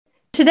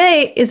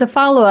today is a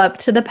follow-up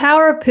to the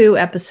Power of Poo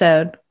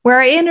episode, where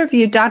I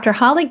interviewed Dr.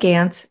 Holly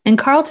Gantz and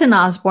Carlton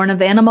Osborne of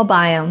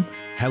AnimalBiome.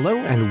 Hello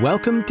and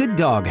welcome to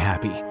Dog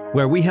Happy,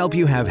 where we help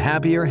you have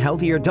happier,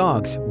 healthier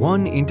dogs,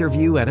 one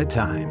interview at a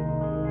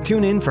time.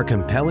 Tune in for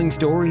compelling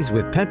stories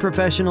with pet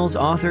professionals,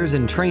 authors,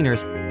 and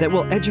trainers that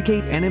will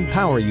educate and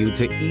empower you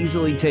to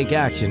easily take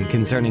action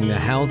concerning the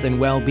health and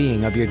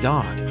well-being of your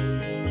dog.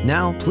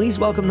 Now, please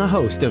welcome the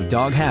host of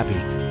Dog Happy,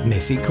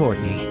 Missy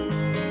Courtney.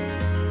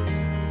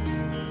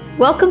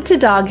 Welcome to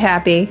Dog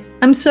Happy.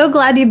 I'm so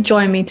glad you've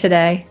joined me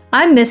today.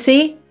 I'm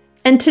Missy,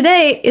 and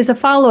today is a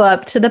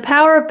follow-up to the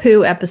Power of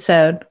Poo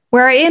episode,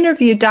 where I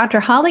interviewed Dr.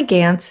 Holly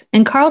Gantz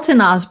and Carlton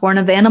Osborne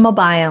of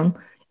AnimalBiome,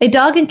 a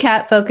dog and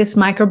cat-focused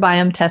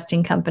microbiome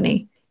testing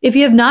company. If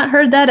you have not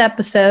heard that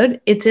episode,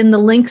 it's in the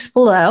links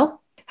below.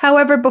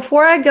 However,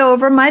 before I go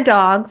over my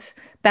dogs,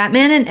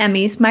 Batman and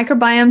Emmy's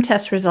microbiome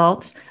test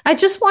results, I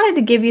just wanted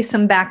to give you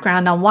some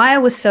background on why I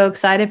was so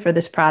excited for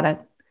this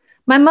product.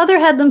 My mother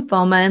had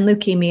lymphoma and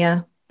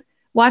leukemia.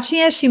 Watching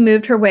as she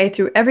moved her way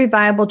through every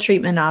viable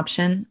treatment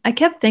option, I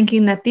kept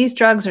thinking that these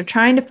drugs are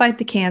trying to fight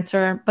the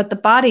cancer, but the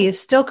body is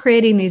still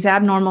creating these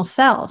abnormal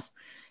cells.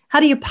 How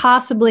do you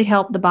possibly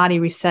help the body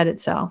reset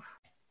itself?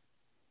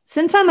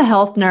 Since I'm a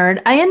health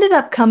nerd, I ended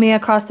up coming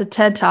across a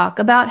TED Talk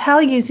about how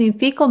using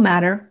fecal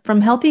matter from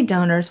healthy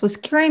donors was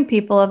curing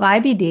people of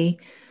IBD,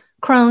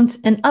 Crohn's,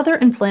 and other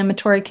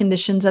inflammatory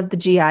conditions of the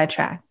GI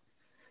tract.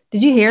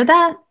 Did you hear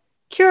that?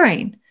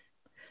 Curing.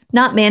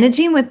 Not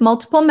managing with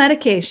multiple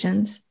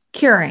medications,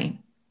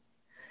 curing.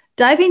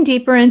 Diving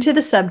deeper into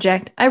the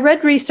subject, I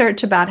read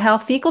research about how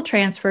fecal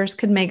transfers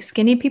could make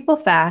skinny people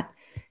fat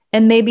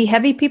and maybe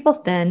heavy people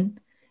thin,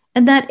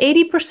 and that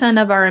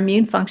 80% of our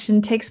immune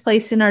function takes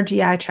place in our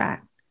GI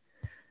tract.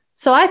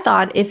 So I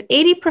thought if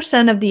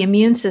 80% of the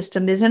immune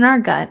system is in our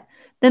gut,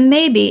 then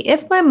maybe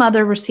if my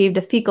mother received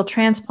a fecal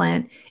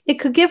transplant, it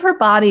could give her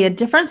body a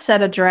different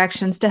set of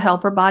directions to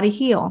help her body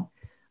heal.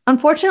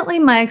 Unfortunately,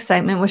 my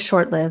excitement was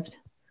short-lived.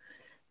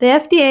 The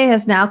FDA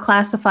has now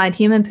classified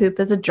human poop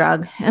as a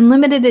drug and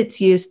limited its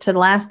use to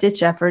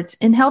last-ditch efforts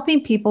in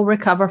helping people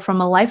recover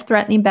from a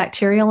life-threatening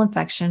bacterial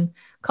infection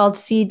called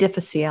C.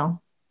 difficile.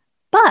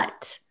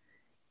 But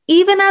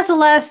even as a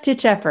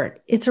last-ditch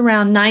effort, it's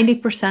around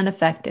 90%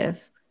 effective.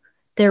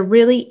 There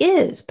really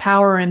is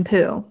power in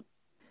poo.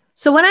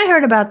 So when I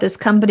heard about this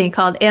company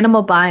called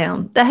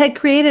AnimalBiome that had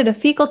created a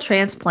fecal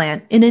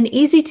transplant in an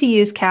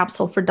easy-to-use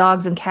capsule for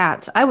dogs and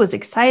cats, I was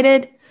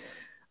excited.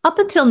 Up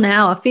until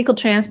now, a fecal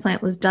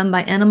transplant was done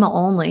by enema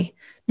only,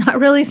 not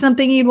really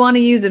something you'd want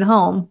to use at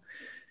home.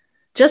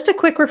 Just a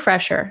quick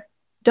refresher.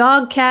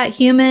 Dog, cat,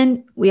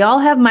 human, we all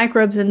have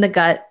microbes in the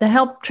gut that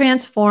help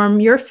transform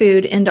your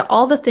food into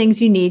all the things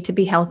you need to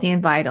be healthy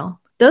and vital.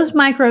 Those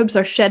microbes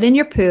are shed in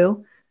your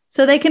poo,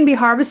 so they can be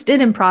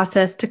harvested and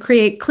processed to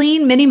create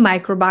clean mini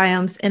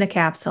microbiomes in a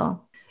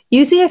capsule.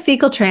 Using a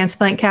fecal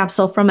transplant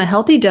capsule from a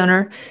healthy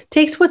donor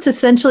takes what's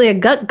essentially a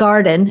gut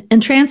garden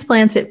and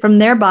transplants it from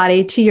their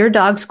body to your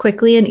dog's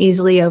quickly and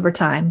easily over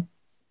time.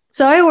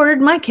 So I ordered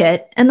my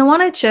kit, and the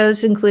one I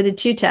chose included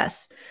 2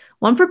 tests,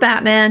 one for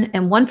Batman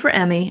and one for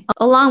Emmy,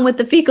 along with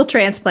the fecal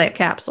transplant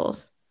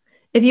capsules.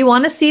 If you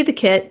want to see the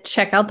kit,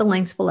 check out the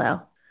links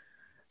below.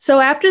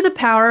 So after the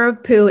Power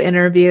of Poo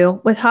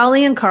interview with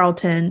Holly and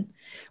Carlton,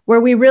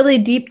 where we really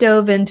deep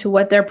dove into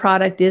what their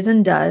product is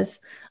and does,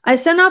 I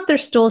sent off their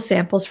stool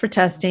samples for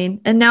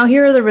testing, and now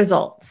here are the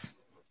results.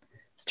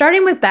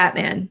 Starting with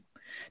Batman.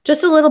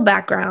 Just a little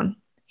background.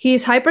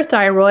 He's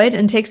hyperthyroid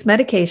and takes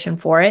medication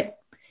for it.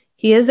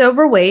 He is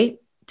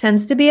overweight,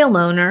 tends to be a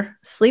loner,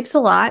 sleeps a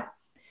lot.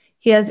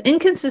 He has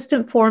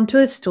inconsistent form to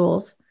his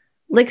stools,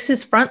 licks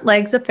his front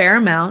legs a fair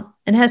amount,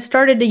 and has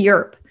started to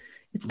yerp.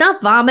 It's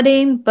not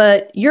vomiting,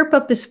 but yerp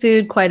up his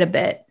food quite a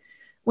bit.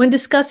 When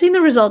discussing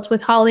the results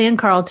with Holly and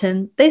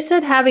Carlton, they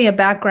said having a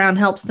background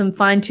helps them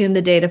fine-tune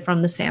the data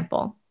from the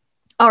sample.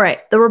 All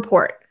right, the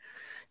report.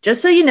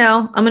 Just so you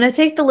know, I'm going to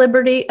take the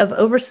liberty of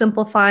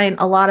oversimplifying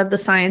a lot of the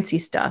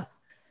sciencey stuff.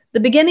 The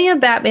beginning of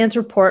Batman's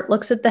report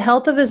looks at the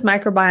health of his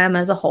microbiome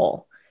as a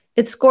whole.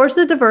 It scores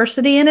the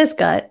diversity in his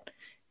gut,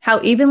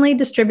 how evenly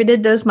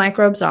distributed those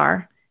microbes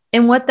are,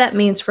 and what that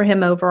means for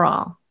him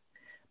overall.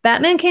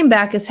 Batman came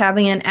back as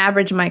having an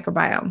average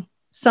microbiome.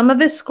 Some of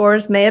his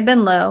scores may have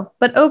been low,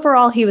 but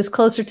overall he was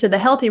closer to the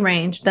healthy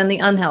range than the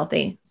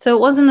unhealthy, so it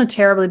wasn't a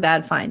terribly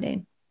bad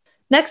finding.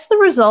 Next, the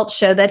results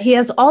show that he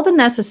has all the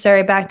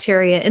necessary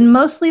bacteria in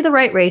mostly the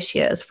right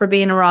ratios for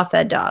being a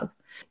raw-fed dog.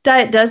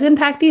 Diet does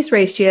impact these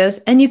ratios,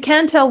 and you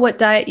can tell what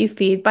diet you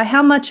feed by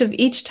how much of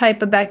each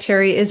type of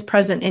bacteria is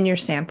present in your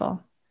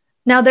sample.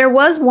 Now, there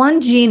was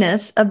one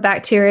genus of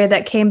bacteria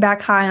that came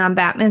back high on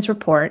Batman's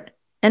report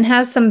and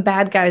has some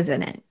bad guys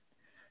in it.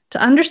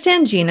 To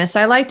understand genus,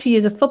 I like to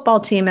use a football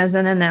team as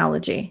an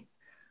analogy.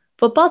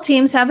 Football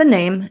teams have a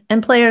name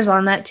and players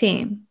on that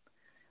team.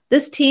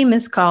 This team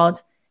is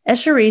called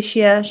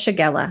Escherichia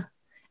shigella,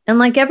 and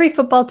like every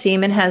football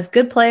team, it has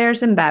good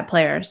players and bad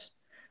players.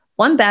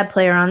 One bad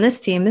player on this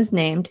team is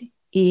named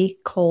E.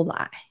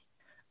 coli.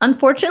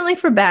 Unfortunately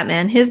for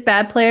Batman, his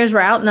bad players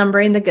were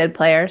outnumbering the good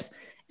players,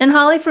 And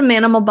Holly from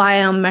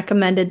AnimalBiome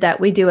recommended that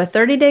we do a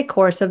 30-day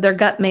course of their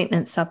gut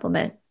maintenance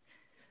supplement.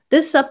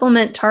 This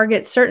supplement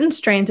targets certain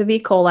strains of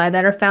E. coli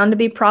that are found to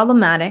be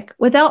problematic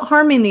without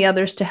harming the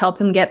others to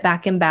help him get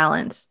back in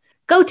balance.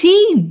 Go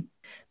team!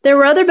 There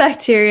were other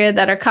bacteria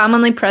that are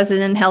commonly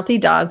present in healthy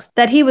dogs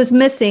that he was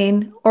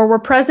missing or were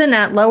present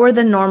at lower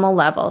than normal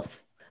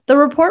levels. The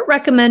report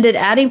recommended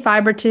adding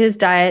fiber to his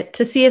diet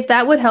to see if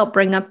that would help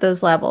bring up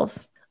those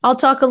levels. I'll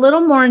talk a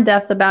little more in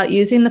depth about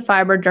using the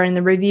fiber during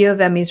the review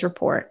of Emmy's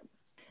report.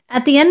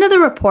 At the end of the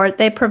report,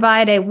 they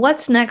provide a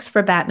What's Next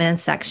for Batman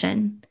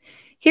section.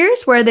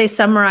 Here's where they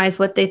summarize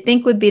what they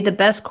think would be the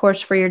best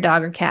course for your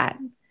dog or cat.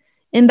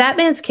 In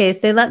Batman's case,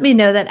 they let me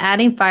know that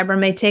adding fiber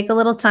may take a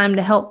little time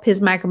to help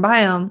his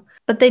microbiome,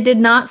 but they did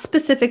not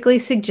specifically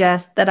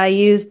suggest that I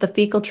use the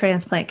fecal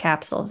transplant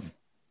capsules.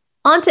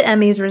 On to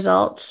Emmy's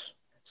results.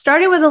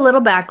 Starting with a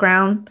little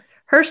background,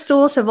 her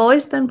stools have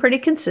always been pretty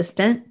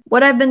consistent.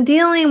 What I've been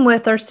dealing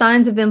with are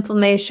signs of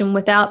inflammation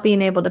without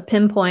being able to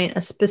pinpoint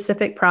a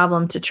specific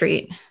problem to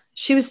treat.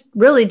 She was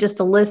really just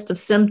a list of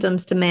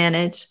symptoms to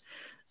manage.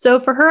 So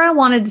for her, I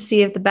wanted to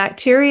see if the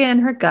bacteria in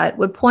her gut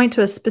would point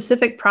to a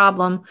specific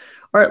problem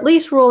or at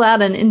least rule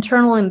out an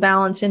internal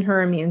imbalance in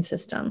her immune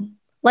system.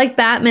 Like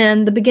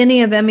Batman, the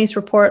beginning of Emmy's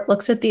report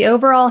looks at the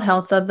overall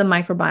health of the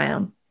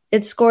microbiome.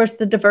 It scores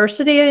the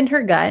diversity in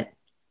her gut,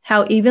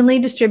 how evenly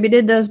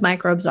distributed those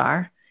microbes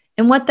are,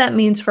 and what that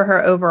means for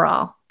her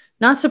overall.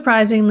 Not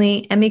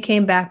surprisingly, Emmy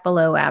came back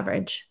below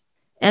average.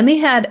 Emmy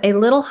had a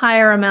little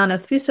higher amount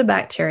of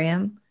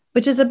Fusobacterium,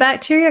 which is a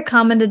bacteria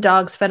common to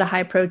dogs fed a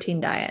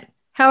high-protein diet.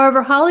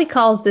 However, Holly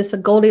calls this a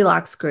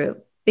Goldilocks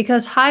group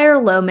because high or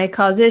low may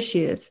cause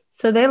issues,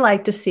 so they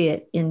like to see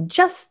it in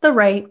just the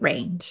right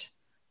range.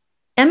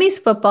 Emmy's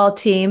football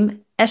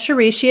team,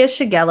 Escherichia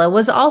shigella,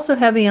 was also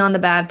heavy on the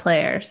bad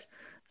players,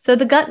 so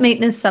the gut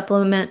maintenance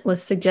supplement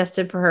was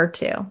suggested for her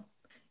too.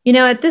 You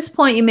know, at this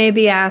point, you may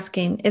be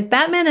asking, if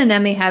Batman and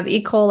Emmy have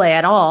E. coli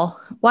at all,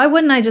 why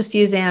wouldn't I just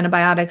use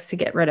antibiotics to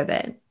get rid of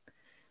it?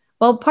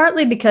 Well,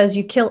 partly because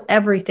you kill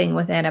everything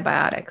with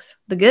antibiotics,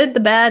 the good, the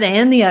bad,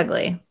 and the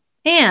ugly.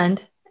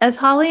 And, as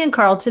Holly and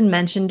Carlton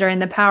mentioned during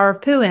the Power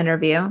of Poo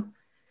interview,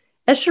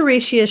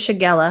 Escherichia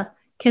shigella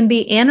can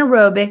be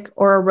anaerobic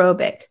or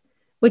aerobic,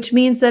 which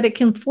means that it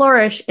can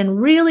flourish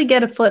and really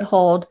get a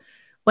foothold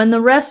when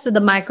the rest of the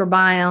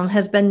microbiome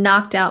has been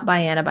knocked out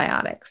by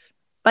antibiotics.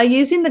 By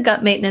using the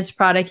gut maintenance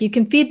product, you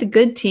can feed the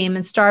good team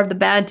and starve the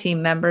bad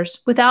team members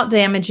without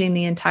damaging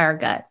the entire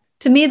gut.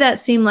 To me, that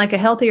seemed like a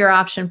healthier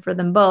option for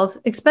them both,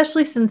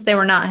 especially since they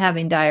were not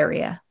having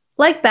diarrhea.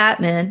 Like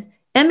Batman,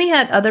 Emmy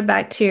had other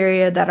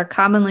bacteria that are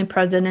commonly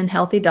present in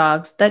healthy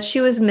dogs that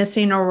she was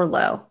missing or were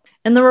low,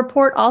 and the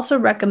report also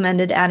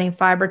recommended adding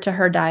fiber to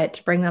her diet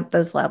to bring up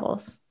those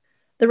levels.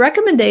 The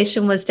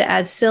recommendation was to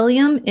add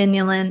psyllium,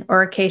 inulin,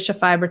 or acacia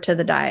fiber to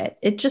the diet.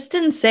 It just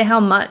didn't say how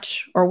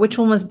much or which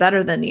one was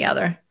better than the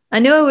other. I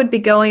knew I would be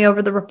going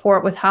over the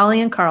report with Holly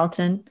and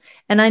Carlton,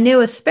 and I knew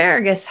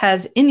asparagus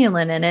has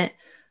inulin in it,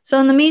 so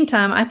in the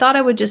meantime, I thought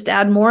I would just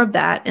add more of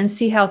that and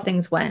see how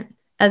things went.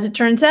 As it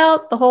turns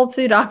out, the whole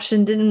food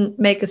option didn't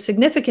make a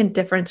significant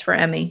difference for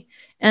Emmy,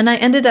 and I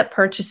ended up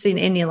purchasing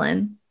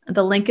inulin,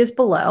 the link is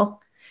below,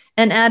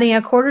 and adding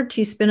a 1/4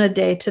 teaspoon a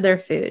day to their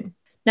food.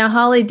 Now,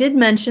 Holly did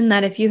mention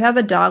that if you have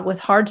a dog with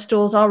hard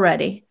stools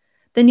already,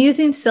 then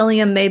using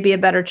psyllium may be a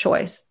better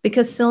choice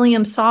because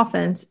psyllium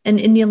softens and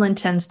inulin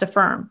tends to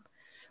firm.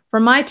 For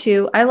my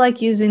two, I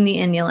like using the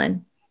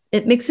inulin.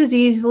 It mixes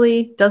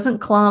easily, doesn't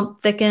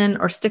clump, thicken,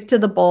 or stick to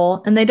the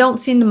bowl, and they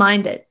don't seem to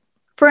mind it.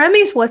 For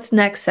Emmy's What's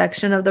Next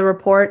section of the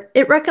report,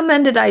 it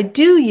recommended I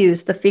do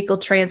use the fecal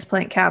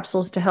transplant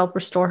capsules to help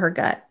restore her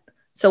gut.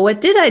 So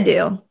what did I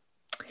do?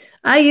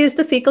 I used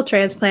the fecal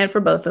transplant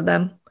for both of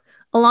them,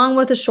 along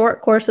with a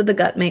short course of the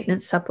gut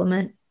maintenance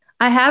supplement.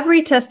 I have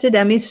retested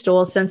Emmy's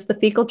stool since the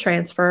fecal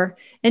transfer,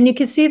 and you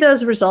can see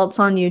those results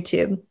on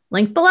YouTube.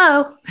 Link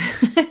below.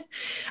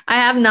 I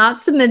have not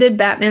submitted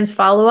Batman's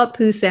follow-up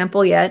poo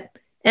sample yet.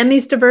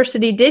 Emmy's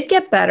diversity did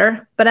get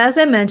better, but as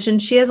I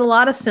mentioned, she has a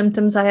lot of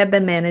symptoms I have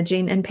been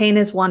managing, and pain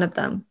is one of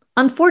them.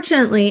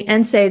 Unfortunately,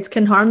 NSAIDs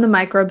can harm the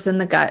microbes in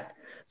the gut,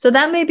 so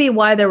that may be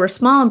why there were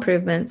small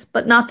improvements,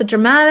 but not the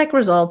dramatic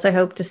results I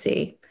hope to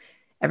see.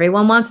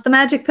 Everyone wants the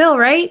magic pill,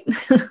 right?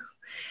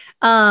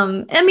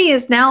 Emmy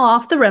is now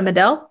off the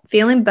Remedel,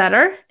 feeling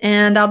better,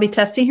 and I'll be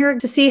testing her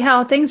to see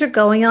how things are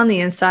going on the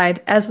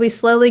inside as we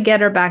slowly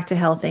get her back to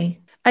healthy.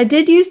 I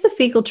did use the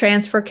fecal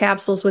transfer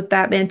capsules with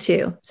Batman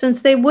too,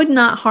 since they would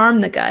not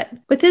harm the gut.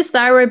 With his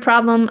thyroid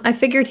problem, I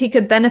figured he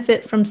could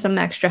benefit from some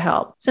extra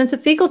help. Since a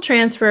fecal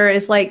transfer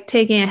is like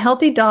taking a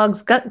healthy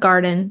dog's gut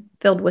garden,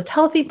 filled with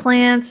healthy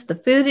plants, the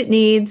food it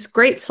needs,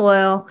 great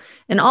soil,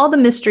 and all the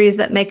mysteries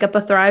that make up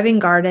a thriving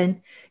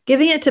garden,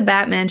 giving it to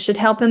Batman should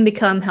help him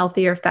become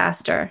healthier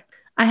faster.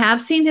 I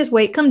have seen his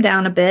weight come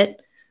down a bit.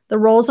 The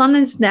rolls on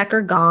his neck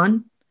are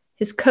gone.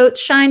 His coat's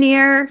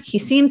shinier, he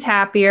seems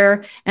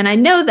happier, and I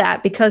know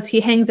that because he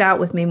hangs out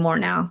with me more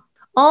now.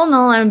 All in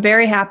all, I'm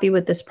very happy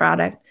with this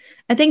product,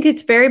 I think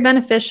it's very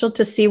beneficial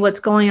to see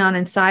what's going on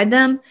inside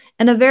them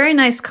and a very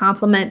nice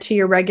complement to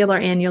your regular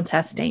annual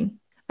testing.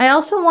 I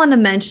also want to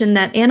mention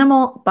that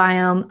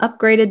AnimalBiome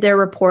upgraded their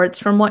reports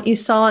from what you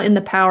saw in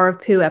the Power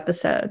of Poo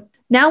episode.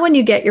 Now, when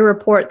you get your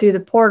report through the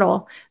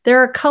portal, there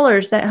are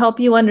colors that help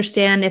you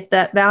understand if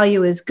that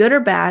value is good or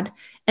bad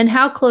and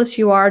how close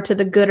you are to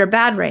the good or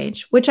bad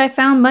range, which I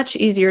found much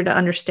easier to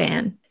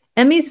understand.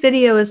 Emmy's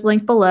video is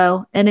linked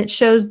below, and it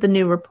shows the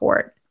new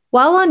report.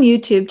 While on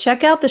YouTube,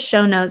 check out the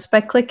show notes by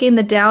clicking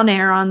the down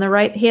arrow on the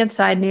right-hand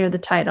side near the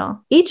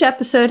title. Each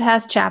episode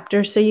has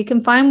chapters, so you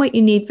can find what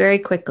you need very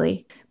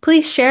quickly.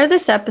 Please share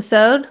this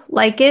episode,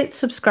 like it,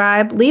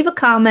 subscribe, leave a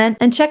comment,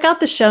 and check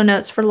out the show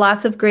notes for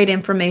lots of great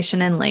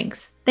information and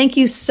links. Thank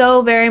you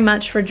so very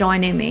much for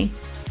joining me.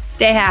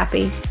 Stay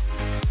happy.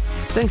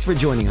 Thanks for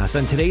joining us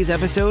on today's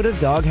episode of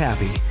Dog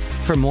Happy.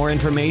 For more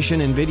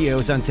information and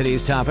videos on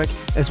today's topic,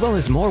 as well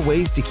as more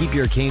ways to keep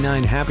your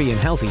canine happy and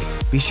healthy,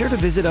 be sure to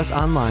visit us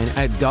online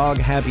at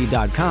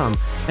doghappy.com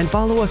and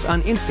follow us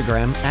on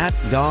Instagram at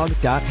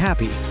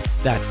dog.happy.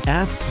 That's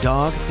at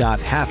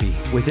dog.happy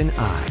with an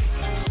I.